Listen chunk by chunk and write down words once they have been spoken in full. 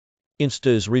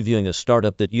Insta is reviewing a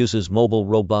startup that uses mobile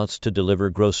robots to deliver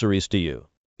groceries to you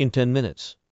in 10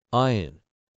 minutes.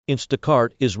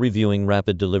 Instacart is reviewing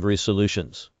rapid delivery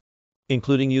solutions,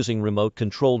 including using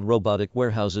remote-controlled robotic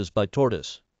warehouses by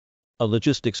Tortoise, a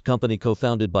logistics company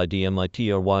co-founded by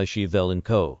DMITRY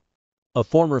Shevelenko, a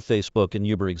former Facebook and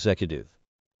Uber executive.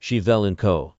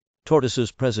 Shevelenko,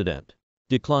 Tortoise's president,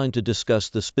 declined to discuss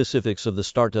the specifics of the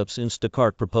startup's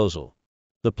Instacart proposal.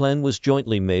 The plan was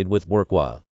jointly made with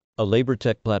WorkWhile, a labor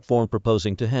tech platform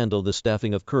proposing to handle the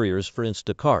staffing of couriers for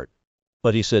Instacart.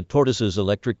 But he said Tortoise's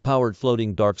electric-powered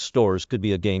floating dark stores could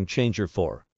be a game-changer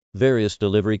for various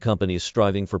delivery companies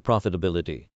striving for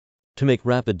profitability. To make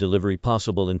rapid delivery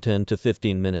possible in 10 to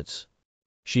 15 minutes,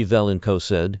 Shevelenko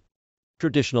said,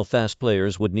 traditional fast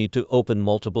players would need to open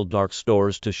multiple dark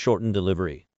stores to shorten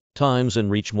delivery times and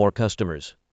reach more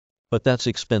customers. But that's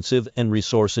expensive and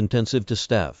resource-intensive to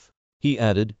staff. He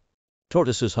added,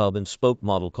 Tortoise's hub-and-spoke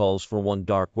model calls for one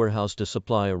dark warehouse to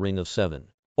supply a ring of 7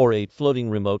 or 8 floating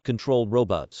remote-controlled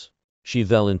robots.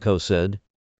 Shevelenko said,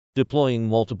 deploying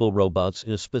multiple robots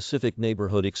in a specific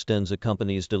neighborhood extends a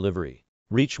company's delivery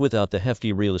reach without the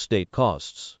hefty real estate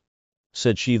costs,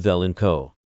 said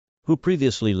Shevelenko, who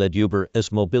previously led Uber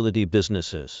as mobility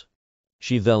businesses.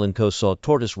 Shevelenko saw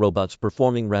Tortoise robots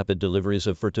performing rapid deliveries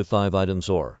of 4 to 5 items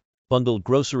or bundled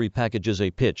grocery packages,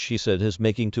 a pitch he said has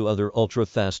making to other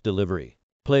ultra-fast delivery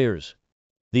players.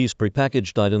 These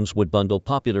prepackaged items would bundle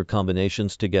popular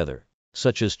combinations together,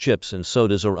 such as chips and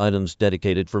sodas or items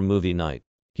dedicated for movie night.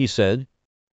 He said,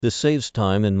 this saves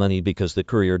time and money because the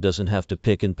courier doesn't have to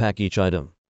pick and pack each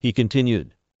item. He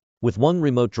continued, with one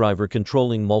remote driver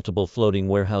controlling multiple floating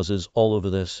warehouses all over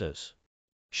the US.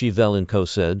 Shevelenko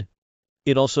said,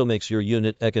 it also makes your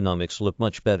unit economics look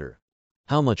much better.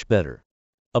 How much better?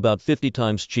 About 50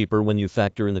 times cheaper when you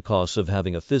factor in the costs of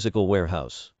having a physical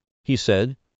warehouse. He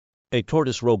said, a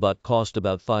Tortoise robot cost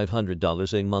about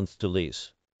 $500 a month to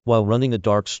lease, while running a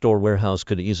dark store warehouse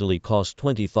could easily cost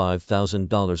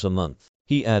 $25,000 a month.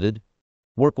 He added,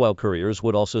 WorkWhile couriers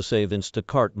would also save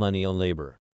Instacart money on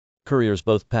labor. Couriers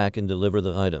both pack and deliver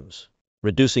the items,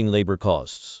 reducing labor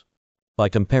costs. By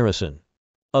comparison,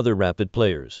 other rapid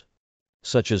players,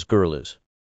 such as Gorillas,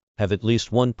 have at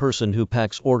least one person who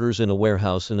packs orders in a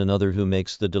warehouse and another who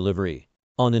makes the delivery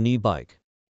on an e-bike.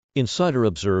 Insider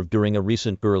observed during a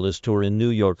recent Gorillas tour in New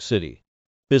York City,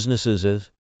 businesses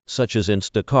such as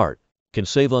Instacart can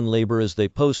save on labor as they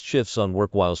post shifts on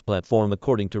WorkWhile's platform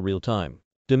according to real-time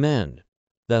demand.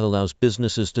 That allows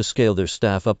businesses to scale their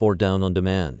staff up or down on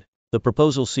demand. The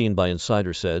proposal seen by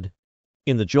Insider said,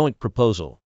 in the joint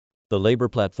proposal, the labor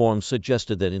platform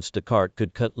suggested that Instacart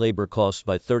could cut labor costs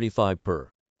by 35%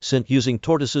 using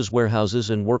Tortoise's warehouses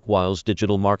and WorkWhile's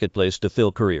digital marketplace to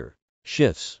fill courier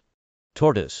shifts.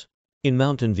 Tortoise, in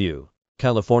Mountain View,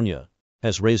 California,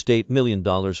 has raised $8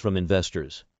 million from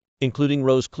investors, including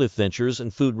Rose Cliff Ventures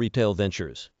and Food Retail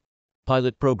Ventures.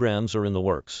 Pilot programs are in the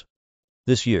works.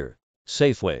 This year,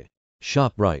 Safeway,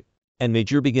 ShopRite, and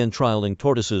Major began trialing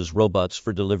Tortoise's robots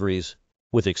for deliveries,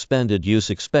 with expanded use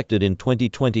expected in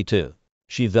 2022,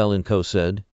 Shevelenko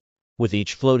said, with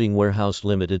each floating warehouse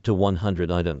limited to 100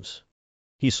 items.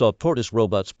 He saw Tortoise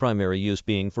robots' primary use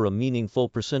being for a meaningful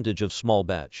percentage of small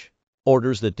batch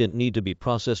orders that didn't need to be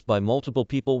processed by multiple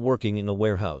people working in a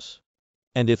warehouse.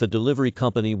 And if a delivery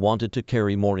company wanted to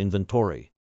carry more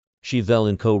inventory,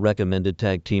 Shevelenko recommended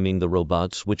tag-teaming the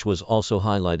robots, which was also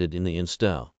highlighted in the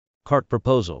Instacart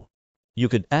proposal. You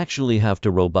could actually have 2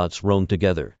 robots roam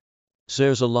together.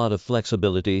 There's a lot of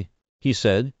flexibility, he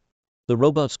said. The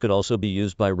robots could also be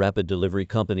used by rapid delivery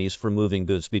companies for moving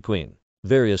goods between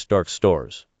various dark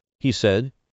stores, he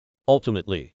said.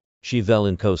 Ultimately,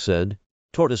 Shevelenko said,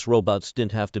 Tortoise robots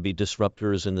didn't have to be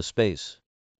disruptors in the space.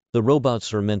 The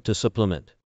robots are meant to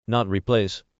supplement, not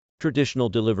replace, traditional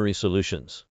delivery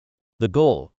solutions. The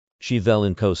goal,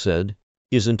 Shevelenko said,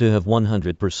 isn't to have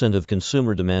 100% of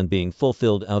consumer demand being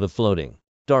fulfilled out of floating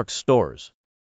dark stores.